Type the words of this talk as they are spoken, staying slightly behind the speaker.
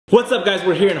What's up, guys?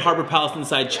 We're here in Harbor Palace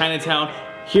inside Chinatown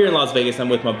here in Las Vegas. I'm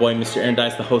with my boy Mr. Aaron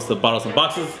Dice, the host of Bottles and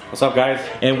Boxes. What's up, guys?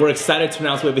 And we're excited to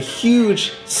announce we have a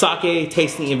huge sake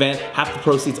tasting event. Half the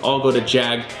proceeds all go to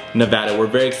Jag, Nevada. We're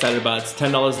very excited about it. It's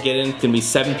 $10 to get in. It's gonna be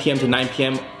 7 p.m. to 9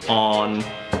 p.m. on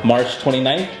March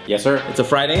 29th. Yes, sir. It's a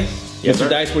Friday. Yes, Mr. sir.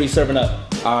 Dice, what are you serving up?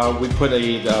 We put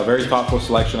a very thoughtful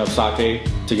selection of sake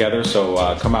together,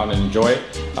 so come out and enjoy it.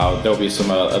 There'll be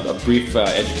some a brief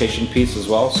education piece as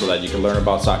well, so that you can learn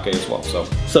about sake as well.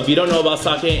 So if you don't know about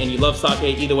sake and you love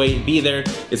sake, either way, be there.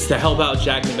 It's to help out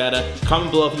Jag, Nevada. Comment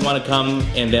below if you want to come,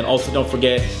 and then also don't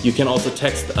forget, you can also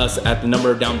text us at the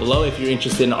number down below if you're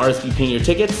interested in RSVPing your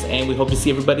tickets, and we hope to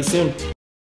see everybody soon.